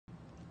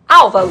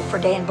I'll vote for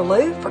Dan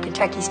Ballou for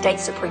Kentucky State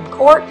Supreme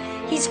Court.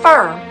 He's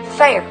firm,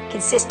 fair,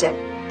 consistent,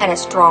 and a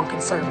strong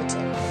conservative.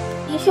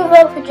 You should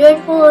vote for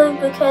Judge Ballou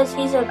because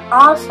he's an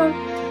awesome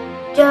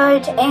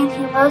judge and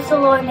he loves the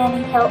Lord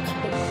and he helps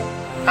people.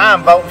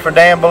 I'm voting for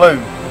Dan Ballou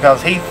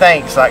because he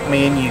thinks like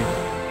me and you.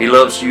 He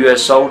loves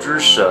U.S.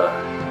 soldiers,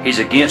 he's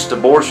against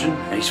abortion,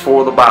 and he's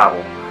for the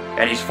Bible,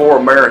 and he's for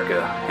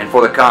America and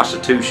for the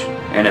Constitution.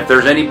 And if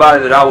there's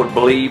anybody that I would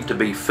believe to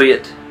be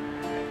fit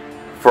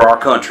for our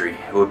country,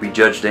 it would be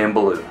Judge Dan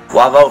Ballou. Well,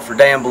 I vote for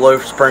Dan Ballou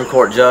for Supreme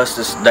Court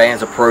Justice.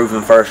 Dan's a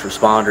proven first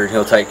responder, and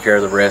he'll take care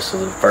of the rest of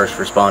the first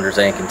responders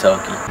in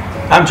Kentucky.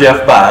 I'm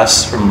Jeff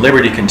Bice from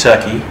Liberty,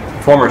 Kentucky,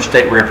 former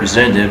state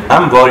representative.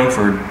 I'm voting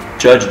for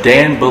Judge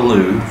Dan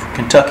Ballou for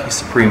Kentucky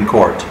Supreme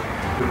Court.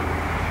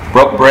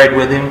 Broke bread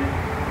with him,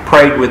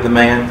 prayed with the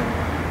man.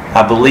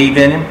 I believe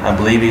in him. I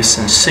believe he's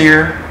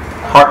sincere,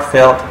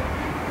 heartfelt.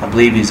 I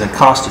believe he's a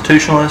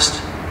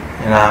constitutionalist,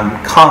 and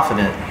I'm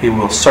confident he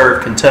will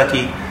serve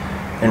Kentucky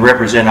and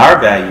represent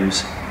our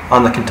values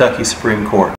on the Kentucky Supreme Court.